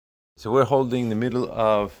So we're holding the middle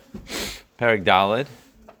of Perek Daled,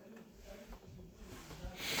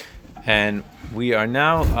 and we are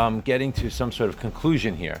now getting to some sort of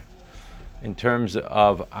conclusion here in terms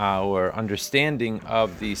of our understanding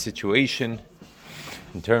of the situation,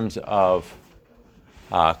 in terms of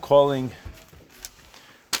calling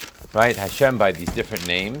right Hashem by these different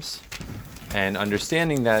names, and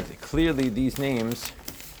understanding that clearly these names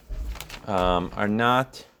are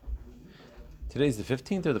not. Today's the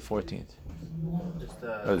 15th or the 14th?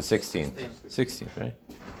 Or the 16th. 16th, right?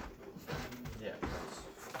 Yeah.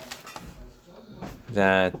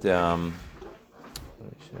 That, one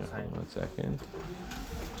second.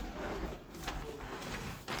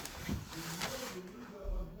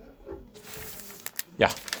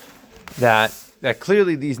 Yeah. That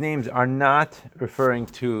clearly these names are not referring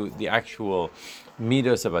to the actual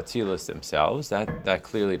midos of Atzilus themselves. That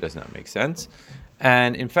clearly does not make sense.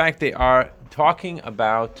 And in fact, they are talking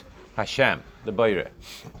about Hashem, the Boire.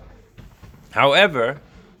 However,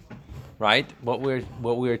 right, what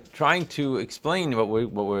we're trying to explain, what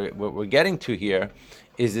we're getting to here,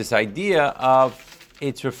 is this idea of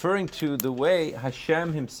it's referring to the way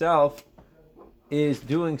Hashem himself is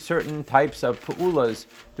doing certain types of pu'ulas,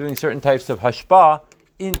 doing certain types of hashpah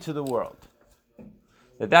into the world.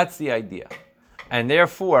 That's the idea. And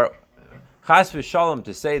therefore, chas v'shalom,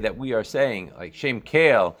 to say that we are saying, like Shem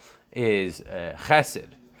Kael is chesed,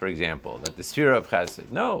 for example, that the sphere of chesed.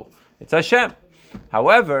 No, it's Hashem.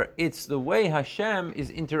 However, it's the way Hashem is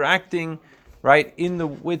interacting, right,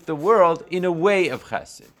 with the world in a way of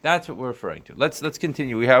chesed. That's what we're referring to. Let's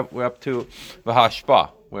continue. We're up to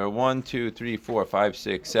v'hashpah. We're 1, 2, 3, 4, 5,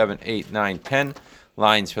 6, 7, 8, 9, 10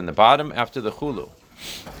 lines from the bottom after the chulu.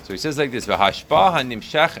 So he says like this: v'hashpah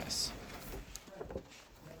hanimshaches.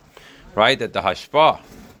 Right, that the hashpah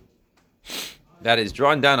that is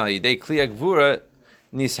drawn down al yidei kli gvura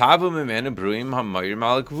nishavu mimenu bruim hamayir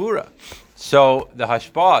mal gvura. So the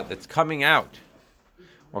hashpah that's coming out,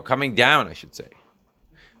 or coming down, I should say,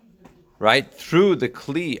 right, through the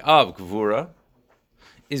kli of gvura,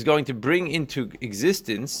 is going to bring into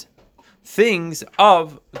existence things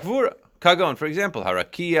of gvura. Kagon, for example,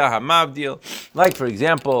 harakia, hamavdil, like for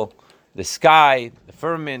example, the sky, the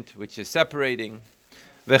firmament, which is separating.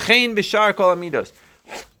 V'chein b'shar kol amidos.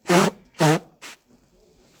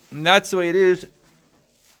 And that's the way it is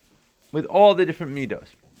with all the different midos.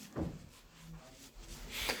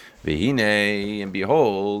 V'hinei, and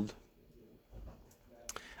behold,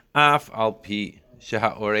 af al pi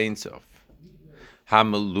sheha'or ein sof,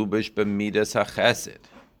 ha'melubash b'midas ha'chesed,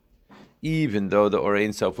 even though the or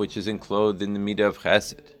ein sof, which is enclosed in the midah of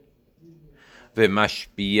chesed,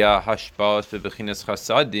 v'mashpia hashpos v'bechinas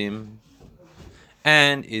chasadim,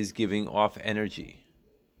 and is giving off energy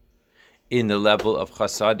in the level of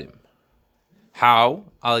chasadim. How?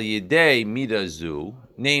 Al yedei midah zu,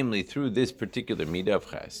 namely through this particular midah of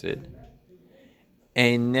chesed,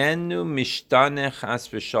 einenu mishtane chas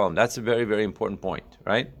v'shalom. That's a very, very important point,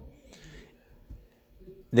 right?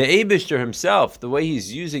 The Eibishter himself, the way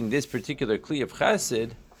he's using this particular kli of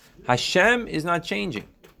chesed, Hashem is not changing.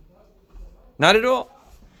 Not at all.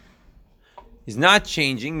 He's not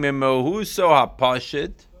changing memohuso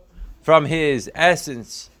hapashit, from his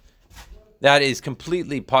essence that is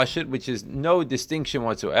completely pashit, which is no distinction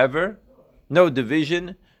whatsoever, no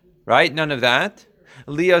division, right? None of that.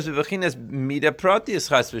 In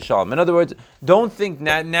other words, don't think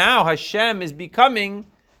that now Hashem is becoming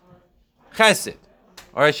chesed,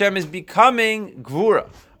 or Hashem is becoming gvura,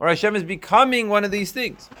 or Hashem is becoming one of these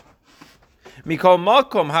things. Mikol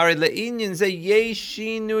makom harid le'inyan ze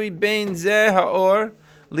yeshinui bein ze ha'or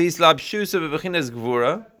lislabshusa v'bechinas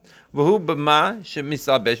gvura v'hu b'ma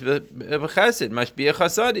shemislabesh v'chesed mashbiya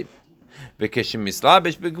chasadim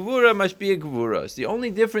v'keshemislabesh b'gvura mashbiya gvura. So the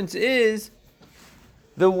only difference is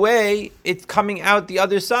the way it's coming out the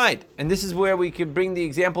other side. And this is where we can bring the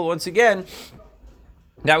example once again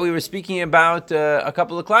that we were speaking about a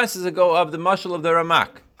couple of classes ago of the mashal of the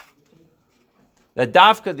Ramak. That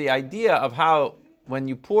dafka, the idea of how when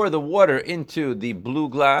you pour the water into the blue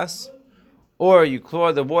glass, or you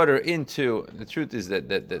pour the water into, the truth is that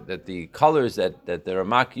the colors that the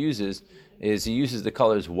Ramak uses, is he uses the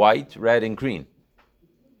colors white, red, and green.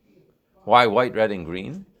 Why white, red, and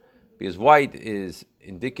green? Because white is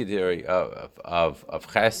indicatory of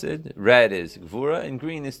chesed, red is gvura, and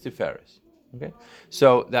green is tiferes. Okay?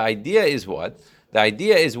 So the idea is what? The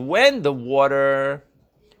idea is when the water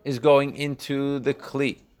is going into the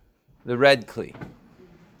kli, the red kli.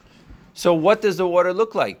 So what does the water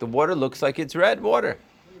look like? The water looks like it's red water.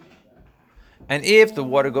 And if the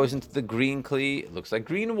water goes into the green kli, it looks like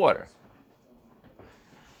green water.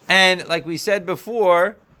 And like we said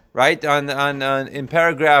before, right, in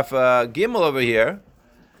paragraph Gimel over here,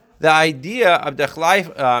 the idea of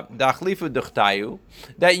dachlifu duchtayu,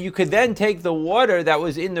 that you could then take the water that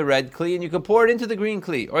was in the red kli and you could pour it into the green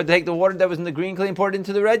kli, or take the water that was in the green kli and pour it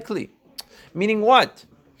into the red kli. Meaning what?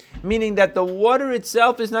 Meaning that the water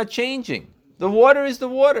itself is not changing. The water is the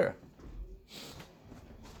water.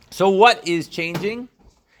 So what is changing?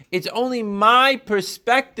 It's only my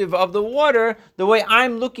perspective of the water, the way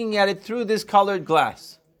I'm looking at it through this colored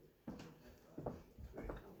glass.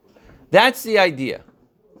 That's the idea.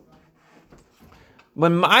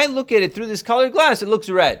 When I look at it through this colored glass, it looks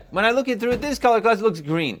red. When I look at it through this colored glass, it looks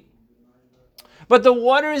green. But the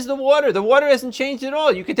water is the water. The water hasn't changed at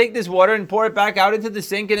all. You could take this water and pour it back out into the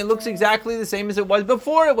sink, and it looks exactly the same as it was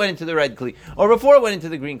before it went into the red kli, or before it went into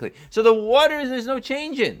the green kli. So the water, there's no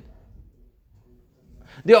change in.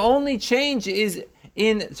 The only change is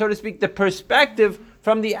in, so to speak, the perspective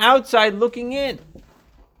from the outside looking in.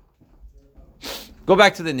 Go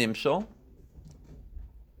back to the nimshal.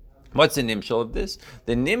 What's the nimshal of this?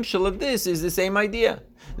 The nimshal of this is the same idea.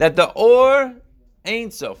 That the or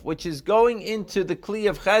Ein Sof, which is going into the kli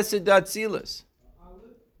of chesed atzilus,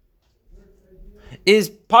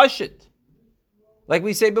 is pashit. Like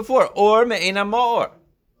we say before, or me'ena ma'or.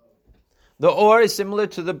 The or is similar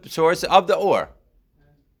to the source of the or.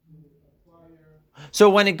 So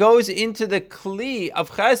when it goes into the kli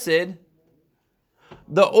of chesed,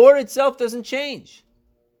 the or itself doesn't change.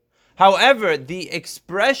 However, the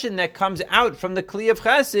expression that comes out from the kli of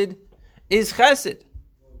chesed is chesed.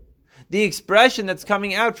 The expression that's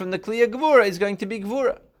coming out from the kli of gvura is going to be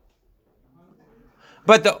gvura.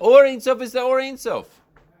 But the or Ein Sof is the or Ein Sof.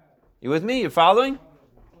 You with me? You following?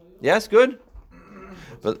 Yes, good.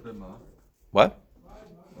 But, what?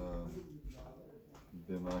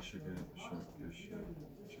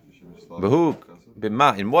 Behuk,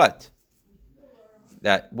 bima, in what?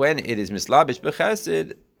 That when it is mislabish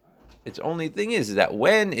b'chesed, its only thing is that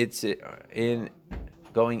when it's in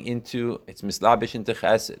going into, it's mislabish into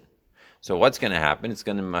chesed. So what's going to happen? It's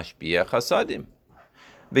going to mashpia chasadim.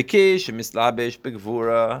 V'kish mislabish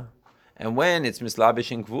b'gvura, and when it's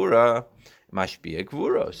mislabish in gvura, mashpia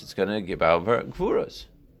gvuros. It's going to give over gvuros.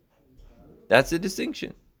 That's the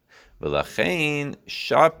distinction. V'lachein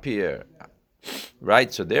shapir.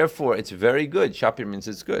 Right, so therefore it's very good. Shapir means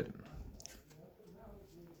it's good.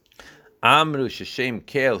 Amru sheshem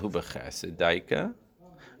kel hu b'chesed daika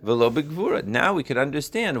v'lo b'gvura. Now we can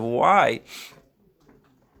understand why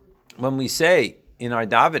when we say in our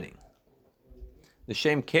davening the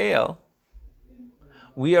Shem Kel,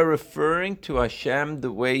 we are referring to Hashem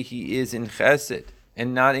the way He is in Chesed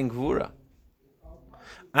and not in Gvura.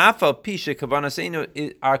 Afal pisha kavana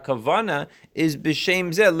seinu, our kavana is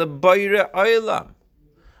b'shem zeh lebayre olam.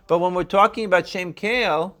 But when we're talking about Shem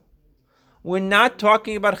Kel, we're not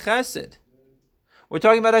talking about Chesed. We're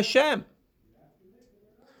talking about Hashem.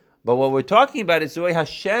 But what we're talking about is the way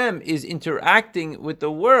Hashem is interacting with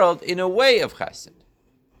the world in a way of Chesed.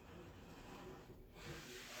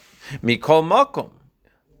 Mikol makom,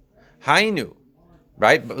 hainu,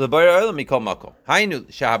 right? L'bayre olam mikol makom, hainu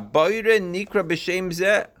shahabayre nikra b'shem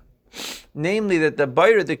zeh. Namely, that the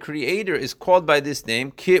bayre, the Creator, is called by this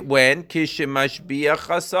name when kishemashbiach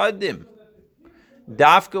chasadim.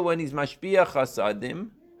 Dafka when he's mashbiach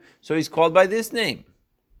chasadim, so he's called by this name.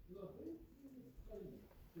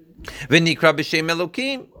 V'nikra b'shem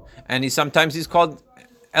Elokim, and sometimes he's called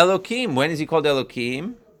Elokim. When is he called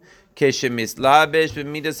Elokim? Kishemislabesh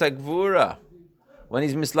b'midas hagvura. When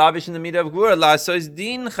he's mislabish in the midah of gvura, la'asos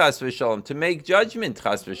din chas v'shalom, to make judgment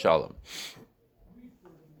chas v'shalom.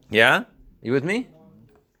 Yeah, you with me?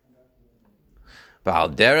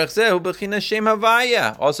 V'al derech zeh hu b'china shem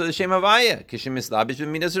havaya. Also the shem havaya. Kishemislabesh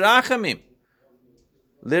b'midas rachamim.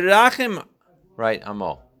 L'rachim, right?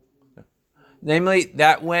 Amo. Namely,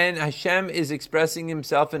 that when Hashem is expressing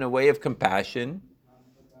Himself in a way of compassion,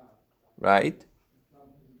 right?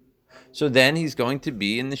 So then He's going to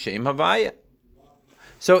be in the Shem Havaya.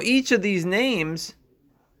 So each of these names,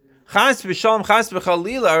 Chas v'Shalom, Chas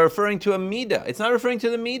v'Chalila, are referring to a midah. It's not referring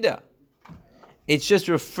to the midah. It's just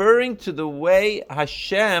referring to the way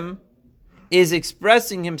Hashem is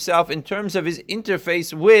expressing Himself in terms of His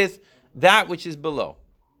interface with that which is below.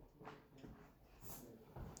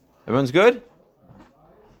 Everyone's good?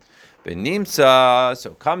 Benimsa,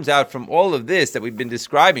 so comes out from all of this that we've been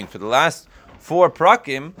describing for the last 4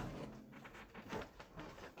 prakim.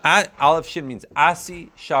 Aleph Shin means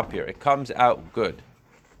Asi Shapir. It comes out good.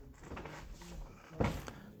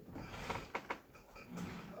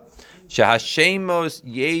 Shehashemos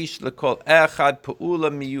yesh lekol echad pe'ula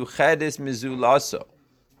miyuchedes mizulaso.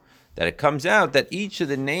 That it comes out that each of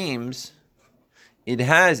the names it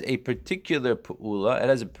has a particular pu'ula, it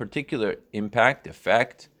has a particular impact,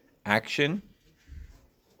 effect, action,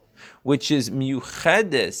 which is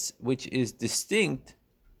miuchedes, which is distinct,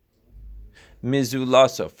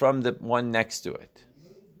 mizulaso, from the one next to it.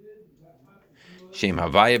 Shem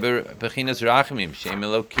Havaya bechinas rachmim, Shem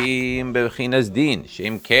Elokim bechinas din,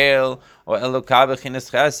 Shem Kel or Elokah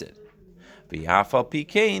bechinas chesed. V'yafal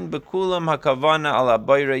pikein bekulam hakavana ala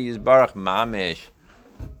boyre yizbarach mamish.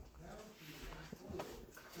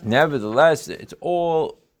 Nevertheless, it's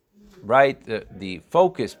all right. The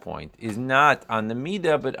focus point is not on the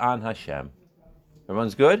midah, but on Hashem.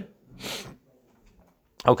 Everyone's good?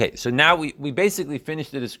 Okay, so now we basically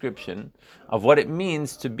finished the description of what it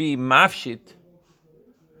means to be mafshit,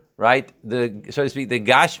 right? So to speak, the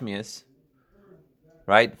gashmias,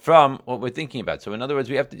 right, from what we're thinking about. So in other words,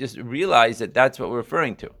 we have to just realize that that's what we're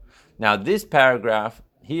referring to. Now, this paragraph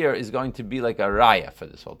here is going to be like a raya for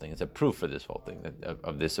this whole thing. It's a proof for this whole thing,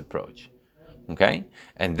 of this approach. Okay?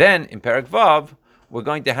 And then in Perek Vav, we're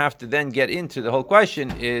going to have to then get into the whole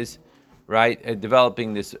question is, right,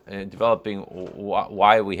 developing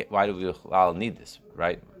why do we all need this,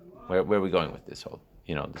 right? Where are we going with this whole,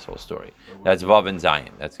 this whole story? That's Vav and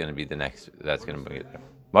Zion. That's going to be the next. That's going to be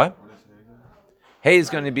what? Hey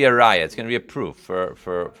is going to be a raya. It's going to be a proof for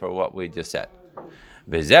what we just said.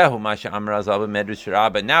 But now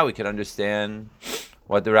we can understand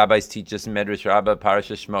what the rabbis teach us in Medrash Rabbah,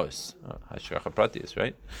 Parashat Shmos, Hashgacha Pratis,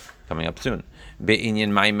 right? Coming up soon. Be'inyan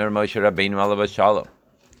Maimer Moshe Rabbeinu alav shalom.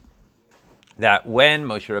 That when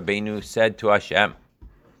Moshe Rabbeinu said to Hashem,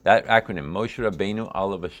 that acronym, Moshe Rabbeinu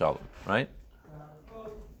alav shalom, right?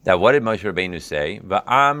 That what did Moshe Rabbeinu say?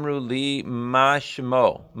 Va'amru li ma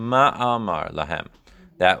shmo, ma amar lahem.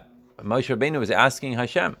 That Moshe Rabbeinu was asking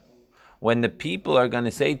Hashem, when the people are going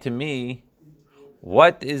to say to me,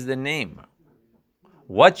 what is the name?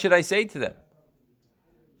 What should I say to them?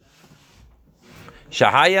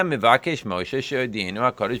 Shahaya mivakesh Moshe she'odinu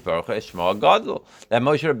HaKadosh Baruch Hu Shmo HaGadol. That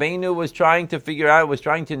Moshe Rabbeinu was trying to figure out, was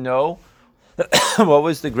trying to know what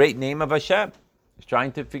was the great name of Hashem. He was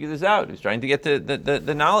trying to figure this out. He was trying to get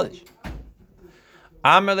the knowledge.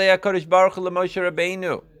 Amar le HaKadosh Baruch Hu Moshe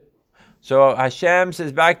Rabbeinu. So Hashem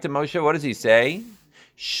says back to Moshe, what does he say?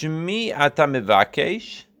 Shmi ata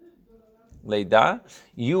mivakesh leida.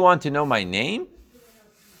 You want to know my name?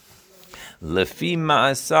 Lefi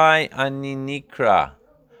ma'asai ani nikra.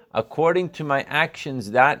 According to my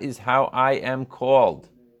actions, that is how I am called.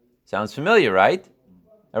 Sounds familiar, right?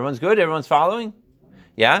 Everyone's good? Everyone's following?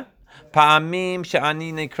 Yeah? Pa'amim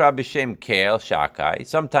she'ani nikra b'shem Kel Shakai.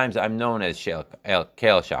 Sometimes I'm known as Kel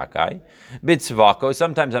Shakai. B'tzvakos.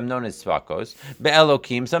 Sometimes I'm known as Tzvakos.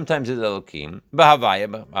 Be'elokim. Sometimes it's Elokim.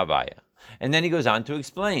 B'havaya. And then he goes on to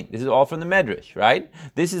explain. This is all from the Medrash, right?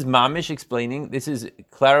 This is Mamish explaining. This is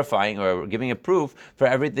clarifying or giving a proof for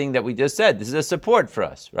everything that we just said. This is a support for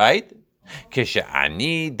us, right?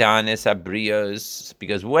 Kisha'ani danes abriyos.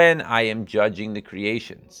 Because when I am judging the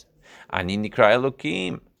creations, ani nikra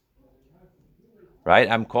Elokim. Right?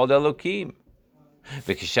 I'm called Elokim.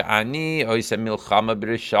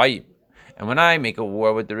 And when I make a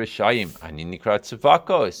war with the Rishayim, ani nikra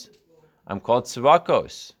Tzvakos. I'm called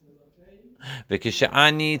Tzvakos.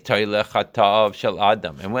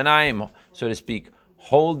 And when I am, so to speak,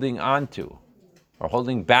 holding on to, or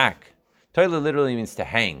holding back, Toila literally means to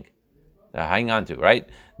hang on to, right?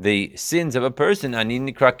 The sins of a person, ani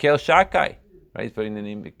nikra Kel Shakai. Right? He's putting the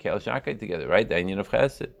name of Kel Shakai together, right? The Inyan of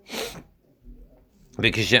Chesed.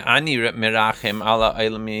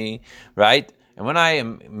 Right? And when I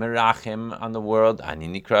am merachim on the world, ani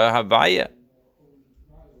nikra havaya.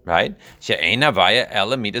 Right? She'ein havaya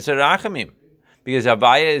ela midas harachamim. Because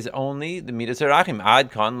havaya is only the midas harachim.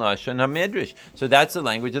 Ad kan lashon hamedrash. So that's the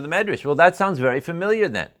language of the medrash. Well, that sounds very familiar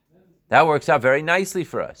then. That works out very nicely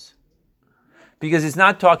for us. Because it's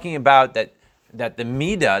not talking about that the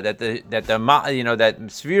midah,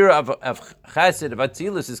 that sphere of chesed, of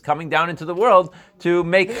atzilus, is coming down into the world to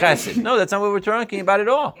make chesed. No, that's not what we're talking about at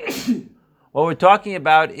all. What we're talking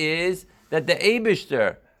about is that the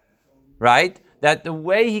Eibishter, right, that the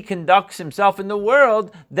way he conducts himself in the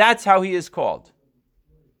world, that's how he is called.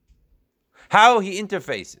 How he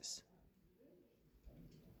interfaces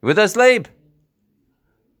with us leib.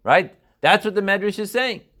 Right? That's what the Medrash is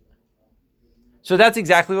saying. So that's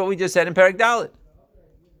exactly what we just said in Perek Dalet.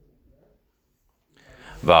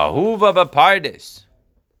 Vahuva b'pardes.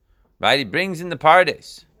 Right? He brings in the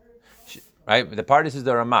pardes. Right? The pardes is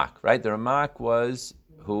the Ramak. Right? The Ramak was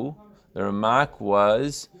who? The Ramak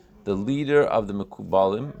was the leader of the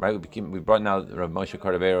Mekubalim. Right? We brought now Rav Moshe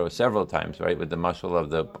Cordovero several times. Right? With the mashal of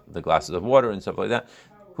the glasses of water and stuff like that.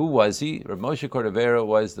 Who was he? Rav Moshe Cordovero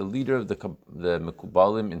was the leader of the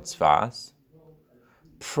Mekubalim in Tzfas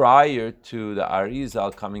prior to the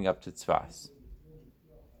Arizal coming up to Tzfas.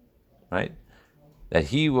 Right? That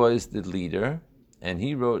he was the leader, and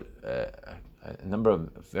he wrote a number of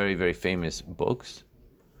very, very famous books,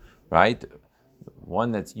 right?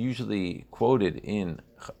 One that's usually quoted in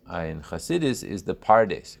Chassidus is the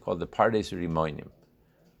Pardes, called the Pardes Rimonim,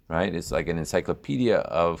 right? It's like an encyclopedia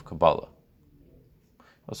of Kabbalah.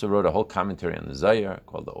 Also wrote a whole commentary on the Zayar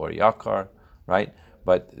called the Or Yakar, right?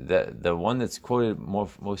 But the one that's quoted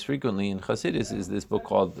most frequently in Chassidus is this book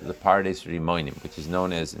called the Pardes Rimonim, which is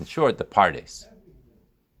known as, in short, the Pardes.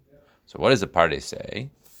 So what does the Pardes say?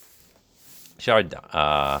 Shar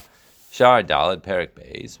Dalet Perik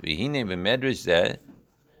Beis V'hine b'medrash zeh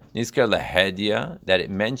nizkar lahedya, that it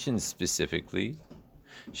mentions specifically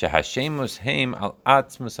shehashemos heim al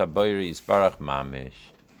atzmus habayri yisbarach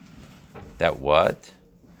mamish, that what?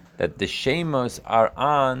 That the shemos are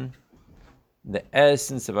on the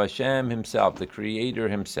essence of Hashem Himself, the Creator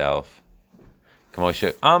Himself.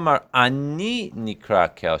 K'moshe Amar Ani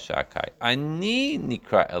Nikra Kel Shakai, Ani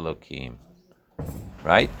Nikra Elokim.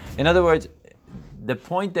 Right? In other words, the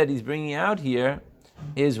point that he's bringing out here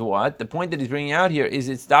is what? The point that he's bringing out here is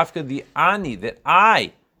it's dafka the Ani, that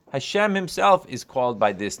I, Hashem Himself is called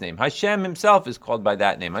by this name. Hashem Himself is called by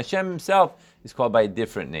that name. Hashem Himself is called by a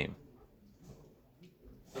different name.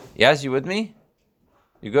 Yes, you with me?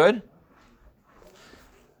 You good?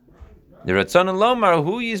 The Ratzon Lomar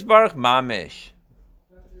Hu Yisbarach Mamish.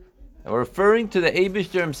 And we're referring to the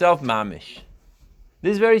Eibishter himself, Mamish.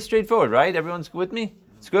 This is very straightforward, right? Everyone's with me?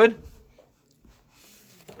 It's good?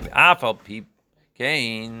 However,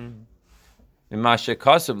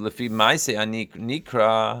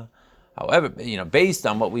 based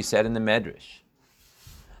on what we said in the Medrash,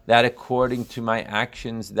 that according to my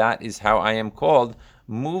actions, that is how I am called.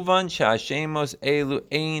 Muvan shashemos elu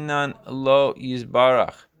einan lo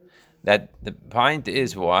yizbarach. That the point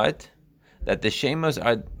is what? That the shemos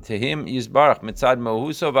are to him yizbarach mitzad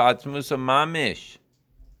mohuso va'atzmuso mamish.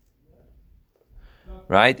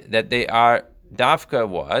 Right? That they are dafka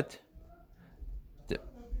what?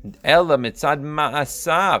 Ella mitzad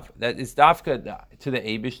ma'asav. That is dafka to the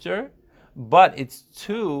Eibishter, but it's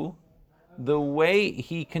to the way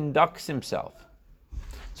he conducts himself.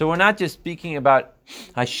 So we're not just speaking about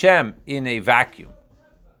Hashem in a vacuum.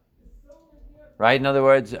 Right? In other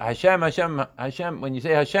words, Hashem, when you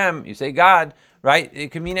say Hashem, you say God, right? It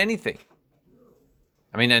can mean anything.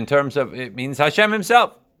 I mean, in terms of, it means Hashem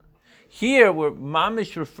Himself. Here, we're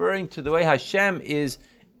mamish referring to the way Hashem is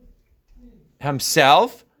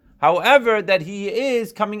Himself, however, that He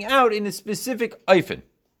is coming out in a specific oifen.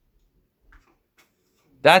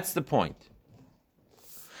 That's the point.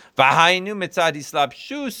 V'hainu mitzad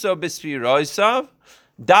hislabshu so b'sfirosav,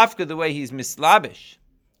 dafka the way He's mislabish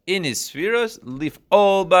in His spheros,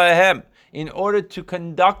 lif'ol b'ahem, in order to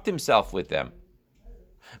conduct Himself with them.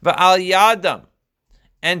 V'al yadam,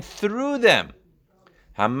 and through them,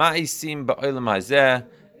 hama'isim ba'olam hazeh,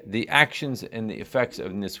 the actions and the effects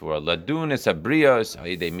of this world. Ladunis abrios,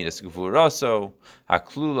 ha'idei midas gvuroso,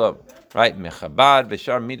 haklula, right, mechabad,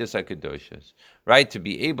 v'shar midas ha'kedoshas, right, to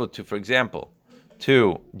be able to, for example,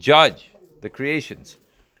 to judge the creations.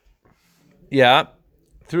 Yeah,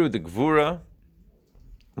 through the gvura,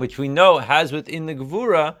 which we know has within the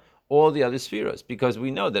gvura all the other spheres, because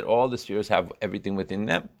we know that all the spheres have everything within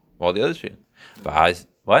them, all the other spheres.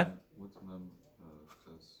 What?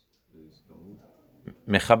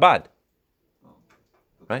 Mechabad,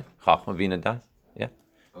 right? Chachma Vina Das. Yeah.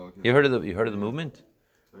 Oh, okay. You heard of the movement?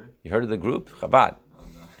 Sorry? You heard of the group Chabad? Oh,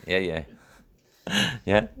 no. Yeah.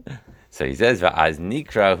 Yeah. So he says, "Va'az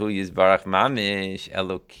nikra hu yizbarach mamish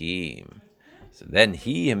Elokim." So then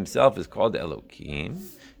he himself is called Elokim.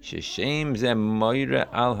 Sheshem ze moire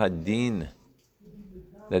al hadin.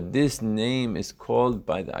 That this name is called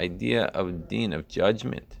by the idea of din, of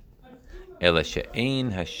judgment. Ela she'ein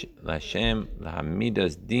Hashem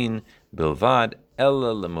lahamidas din bilvad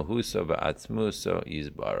ela lemahuso va'atzmuso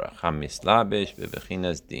yizbarach hamislabesh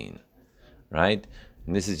bebechinas din. Right?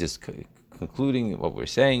 And this is just concluding what we're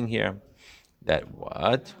saying here. That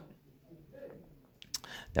what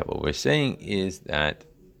we're saying is that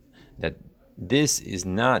this is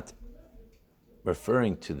not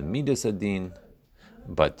referring to the midas adin,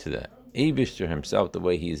 but to the Eibishter himself, the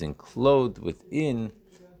way he is enclosed within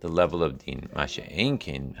the level of din.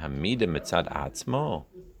 Masha'enkin hamida mitzad atzmo,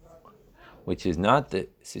 which is not the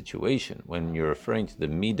situation when you're referring to the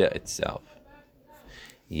midah itself.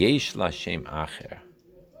 Yesh la shem acher.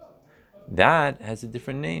 That has a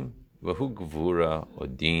different name. Vahu gvura or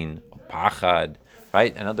din or pachad.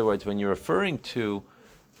 Right? In other words, when you're referring to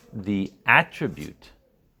the attribute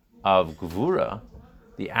of Gvura,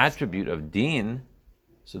 the attribute of Din,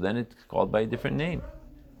 so then it's called by a different name.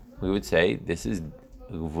 We would say this is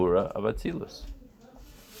Gvura of Atzilus,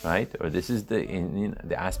 right? Or this is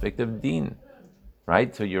the aspect of Din,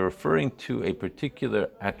 right? So you're referring to a particular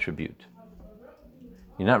attribute.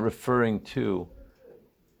 You're not referring to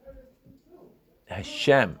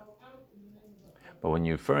Hashem. But when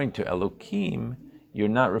you're referring to Elokim, you're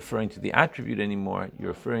not referring to the attribute anymore. You're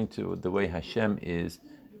referring to the way Hashem is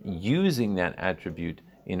using that attribute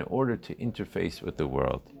in order to interface with the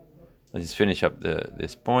world. Let's just finish up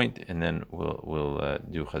this point, and then we'll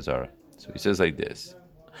do Chazara. So he says like this: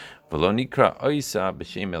 because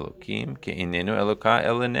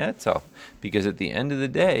at the end of the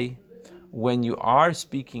day, when you are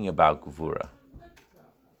speaking about Gvura,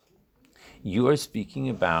 you are speaking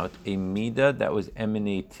about a midah that was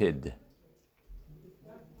emanated.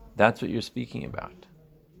 That's what you're speaking about.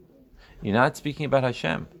 You're not speaking about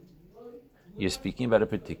Hashem. You're speaking about a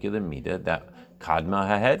particular midah that kadma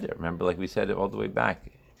hahed. Remember, like we said it all the way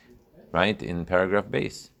back, right, in paragraph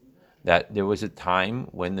base, that there was a time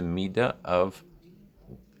when the midah of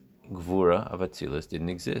Gvura, of Atzilus, didn't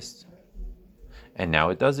exist. And now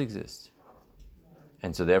it does exist.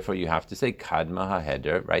 And so therefore you have to say kadma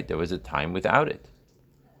haheder, right? There was a time without it.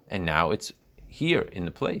 And now it's here in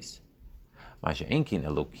the place. Masha enkin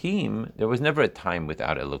Elokim, there was never a time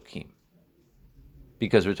without Elokim.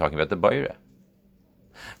 Because we're talking about the Baira.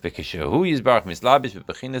 Or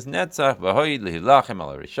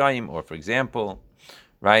for example,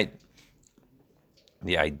 right,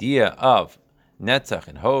 the idea of Netzach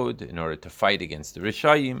and Hod in order to fight against the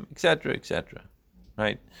Rishayim, etc.,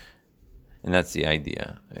 right? And that's the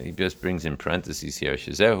idea. He just brings in parentheses here,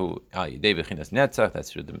 Shezehu al yidei bechinas Netzach, that's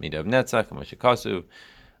through the midah of Netzach, Moshe Kasuv,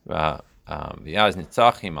 V'yaz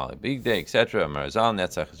Netzachim al bigdei, etc. Marazal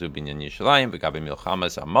Netzach zu binyan Yishalayim, v'gabe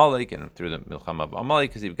milchamas Amalek, and through the milchama of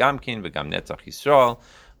Amalek, Kaziv Gamkin, v'gam Netzach Yisrael,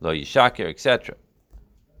 lo Yishaker, etc.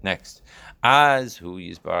 Next, as hu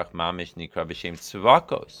Yisbarach mamish nikra b'shem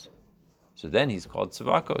Tzvakos. So then he's called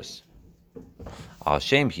Tzvakos. Al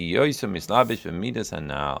shem hi yoysu mislabish v'midas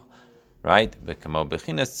hanal. Right? V'kamo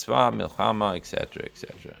b'chinas tzva, milchama, etc.,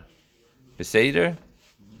 etc. Beseder?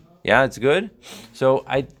 Yeah, it's good? So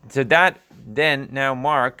that then now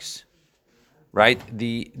marks, right,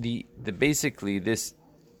 the basically this,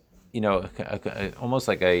 almost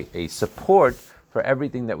like a support for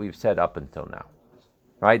everything that we've said up until now.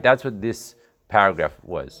 Right? That's what this paragraph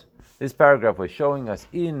was. This paragraph was showing us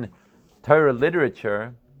in Torah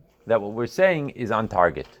literature that what we're saying is on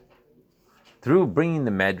target. Through bringing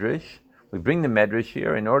the Medrash, we bring the Medrash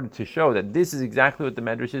here in order to show that this is exactly what the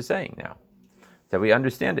Medrash is saying now. That we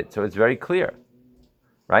understand it, so it's very clear.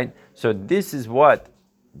 Right? So this is what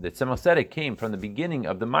the Tzemach Tzedek came from the beginning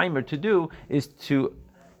of the Maimer to do, is to,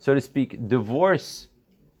 so to speak, divorce,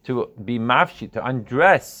 to be mafshi, to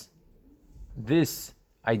undress this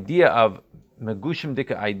idea of Megushim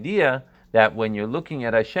Dika idea that when you're looking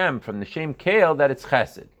at Hashem from the Shem Kale, that it's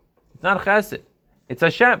Chesed. It's not Chesed, it's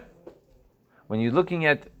Hashem. When you're looking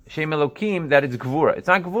at Shem Elokim, that it's Gvura. It's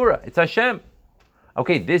not Gvura, it's Hashem.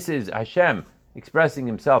 Okay, this is Hashem expressing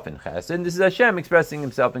himself in Chesed, and this is Hashem expressing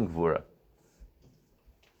himself in Gvura.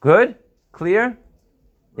 Good? Clear?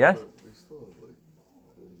 Yes?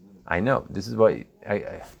 I know. This is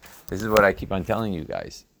what I keep on telling you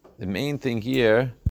guys. The main thing here